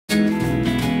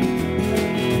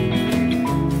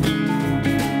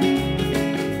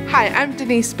Hi, I'm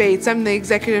Denice Beights. I'm the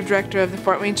Executive Director of the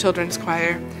Fort Wayne Children's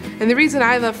Choir. And the reason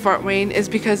I love Fort Wayne is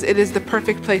because it is the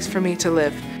perfect place for me to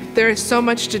live. There is so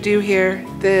much to do here.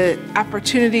 The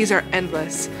opportunities are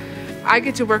endless. I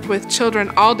get to work with children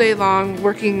all day long,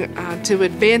 working to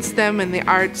advance them in the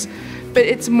arts, but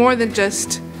it's more than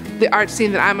just the art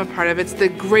scene that I'm a part of. It's the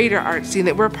greater art scene,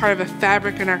 that we're part of a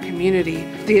fabric in our community.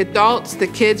 The adults, the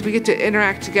kids, we get to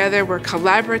interact together. We're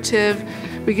collaborative.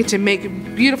 We get to make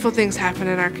beautiful things happen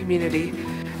in our community.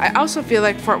 I also feel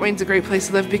like Fort Wayne's a great place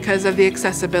to live because of the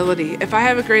accessibility. If I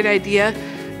have a great idea,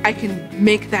 I can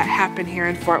make that happen here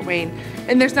in Fort Wayne.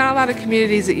 And there's not a lot of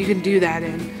communities that you can do that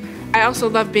in. I also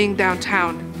love being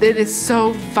downtown. It is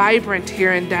so vibrant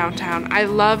here in downtown. I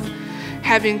love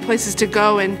having places to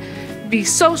go and be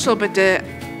social, but to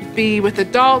be with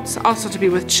adults, also to be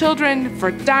with children, for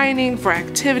dining, for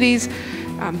activities.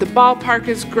 The ballpark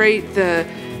is great. The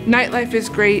nightlife is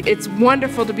great. It's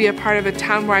wonderful to be a part of a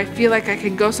town where I feel like I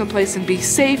can go someplace and be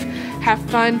safe, have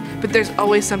fun, but there's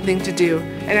always something to do.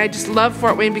 And I just love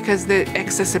Fort Wayne because the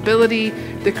accessibility,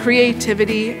 the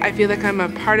creativity, I feel like I'm a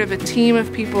part of a team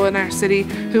of people in our city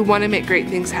who want to make great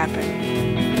things happen.